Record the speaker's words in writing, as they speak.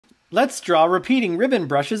Let's draw repeating ribbon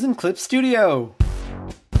brushes in Clip Studio.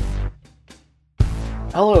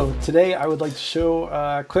 Hello, today I would like to show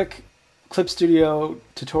a quick Clip Studio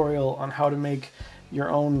tutorial on how to make your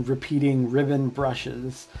own repeating ribbon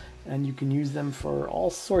brushes. And you can use them for all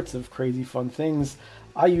sorts of crazy fun things.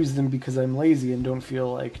 I use them because I'm lazy and don't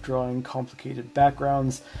feel like drawing complicated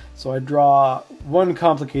backgrounds. So I draw one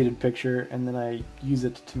complicated picture and then I use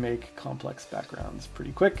it to make complex backgrounds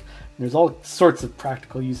pretty quick. And there's all sorts of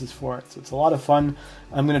practical uses for it. So it's a lot of fun.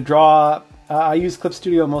 I'm going to draw, I use Clip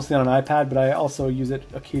Studio mostly on an iPad, but I also use it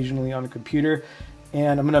occasionally on a computer.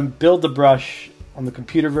 And I'm going to build the brush on the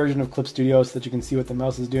computer version of Clip Studio so that you can see what the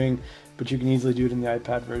mouse is doing, but you can easily do it in the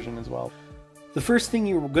iPad version as well. The first thing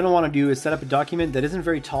you're going to want to do is set up a document that isn't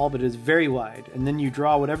very tall but is very wide, and then you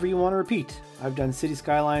draw whatever you want to repeat. I've done city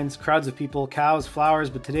skylines, crowds of people, cows, flowers,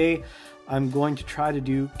 but today I'm going to try to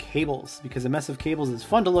do cables, because a mess of cables is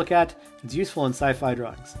fun to look at, it's useful in sci-fi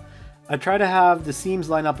drawings. I try to have the seams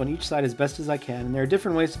line up on each side as best as I can, and there are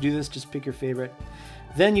different ways to do this, just pick your favorite.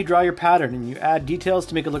 Then you draw your pattern and you add details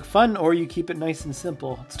to make it look fun, or you keep it nice and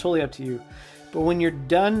simple. It's totally up to you. But when you're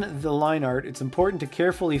done the line art, it's important to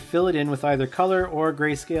carefully fill it in with either color or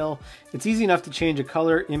grayscale. It's easy enough to change a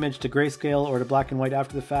color image to grayscale or to black and white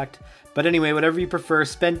after the fact. But anyway, whatever you prefer,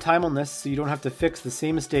 spend time on this so you don't have to fix the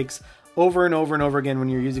same mistakes over and over and over again when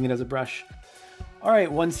you're using it as a brush.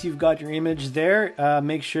 Alright, once you've got your image there,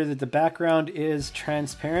 make sure that the background is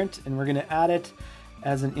transparent, and we're going to add it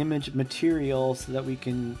as an image material so that we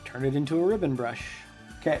can turn it into a ribbon brush.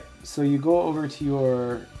 Okay, so you go over to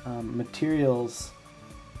your materials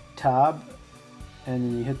tab, and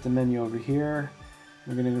then you hit the menu over here.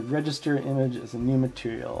 We're going to register image as a new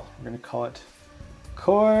material. We're going to call it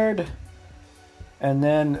cord, and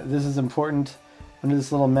then this is important. Under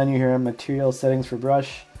this little menu here, material settings for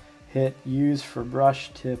brush, hit use for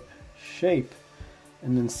brush tip shape,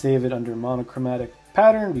 and then save it under monochromatic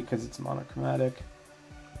pattern because it's monochromatic.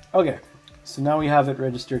 Okay, so now we have it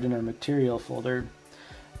registered in our material folder.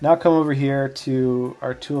 Now come over here to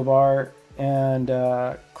our toolbar and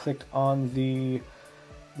click on the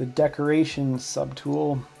decoration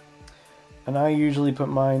subtool. And I usually put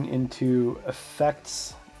mine into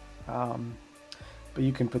effects, but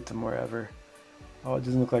you can put them wherever. Oh, it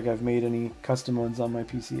doesn't look like I've made any custom ones on my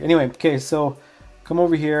PC. Anyway, okay, so come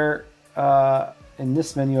over here in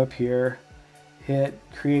this menu up here, hit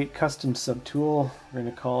create custom subtool. We're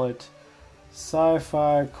going to call it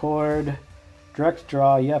sci-fi cord. Direct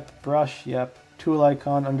draw, yep. Brush, yep. Tool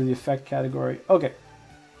icon under the effect category. Okay.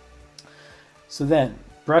 So then,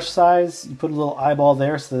 brush size, you put a little eyeball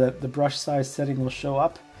there so that the brush size setting will show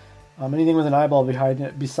up. Anything with an eyeball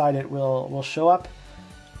beside it will show up.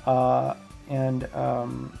 And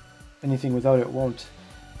anything without it won't.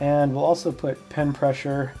 And we'll also put pen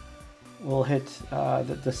pressure. We'll hit,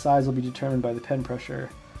 the size will be determined by the pen pressure.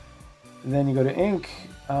 And then you go to ink.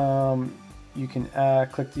 You can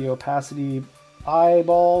click the opacity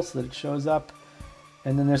eyeball so that it shows up,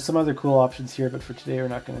 and then there's some other cool options here, but for today we're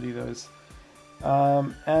not going to do those.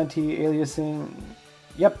 Anti-aliasing,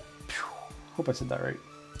 yep, hope I said that right.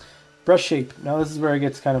 Brush shape, now this is where it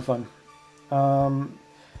gets kind of fun.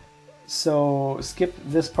 So skip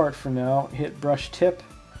this part for now, hit brush tip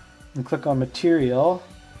and click on material,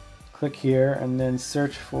 click here, and then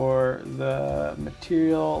search for the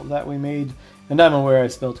material that we made. And I'm aware I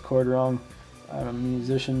spelled cord wrong. I'm a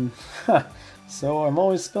musician, so I'm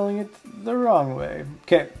always spelling it the wrong way.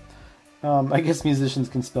 Okay, I guess musicians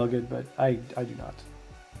can spell good, but I do not.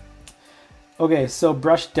 Okay, so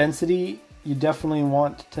brush density, you definitely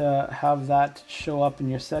want to have that show up in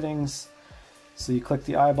your settings. So you click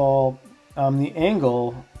the eyeball. The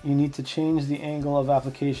angle, you need to change the angle of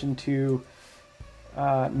application to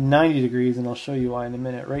 90 degrees, and I'll show you why in a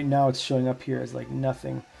minute. Right now it's showing up here as like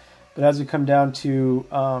nothing. But as we come down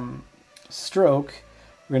to stroke,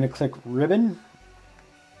 we're going to click ribbon,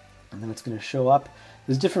 and then it's going to show up.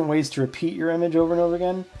 There's different ways to repeat your image over and over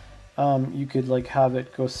again. You could like have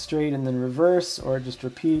it go straight and then reverse, or it just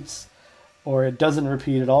repeats, or it doesn't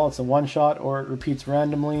repeat at all, it's a one shot, or it repeats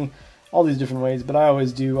randomly. All these different ways, but I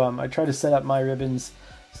always do, I try to set up my ribbons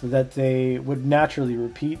so that they would naturally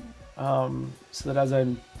repeat, so that as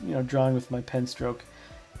I'm drawing with my pen stroke,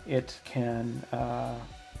 it can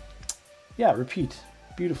repeat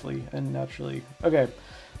beautifully and naturally. Okay,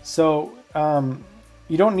 so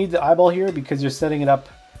you don't need the eyeball here because you're setting it up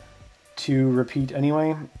to repeat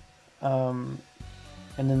anyway, and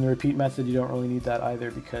then the repeat method, you don't really need that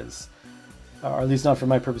either because, or at least not for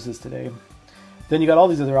my purposes today. Then you got all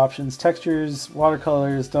these other options: textures,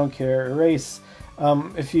 watercolors, don't care, erase.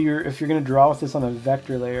 If you're going to draw with this on a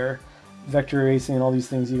vector layer, vector erasing and all these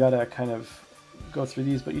things, you got to kind of go through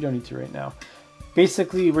these, but you don't need to right now.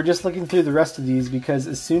 Basically, we're just looking through the rest of these because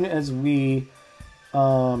as soon as we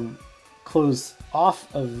close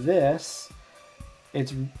off of this,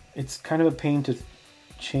 it's kind of a pain to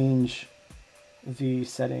change the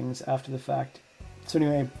settings after the fact. So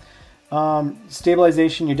anyway,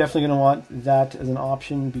 stabilization, you're definitely going to want that as an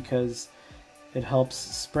option because it helps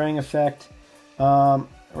spraying effect. We're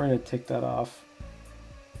going to take that off,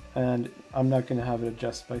 and I'm not going to have it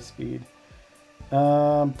adjust by speed.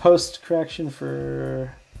 Post correction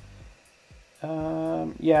for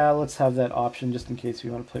yeah, let's have that option just in case we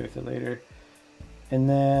want to play with it later. And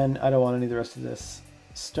then I don't want any of the rest of this.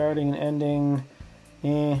 Starting and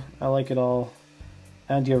ending, I like it all.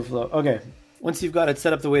 Anti-overflow. Okay. Once you've got it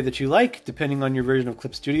set up the way that you like, depending on your version of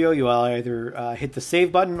Clip Studio, you'll either hit the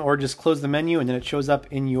save button or just close the menu, and then it shows up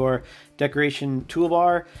in your decoration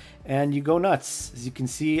toolbar, and you go nuts. As you can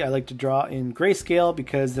see, I like to draw in grayscale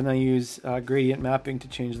because then I use gradient mapping to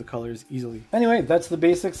change the colors easily. Anyway, that's the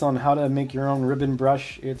basics on how to make your own ribbon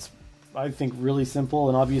brush. It's, I think, really simple,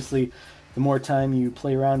 and obviously the more time you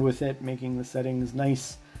play around with it, making the settings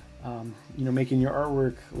nice, you know, making your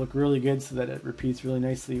artwork look really good so that it repeats really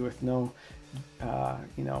nicely with no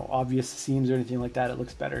you know, obvious seams or anything like that, it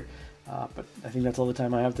looks better. But I think that's all the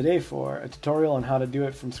time I have today for a tutorial on how to do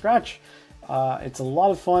it from scratch. It's a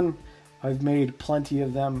lot of fun. I've made plenty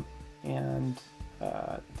of them, and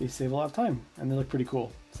they save a lot of time, and they look pretty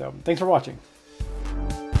cool. So thanks for watching.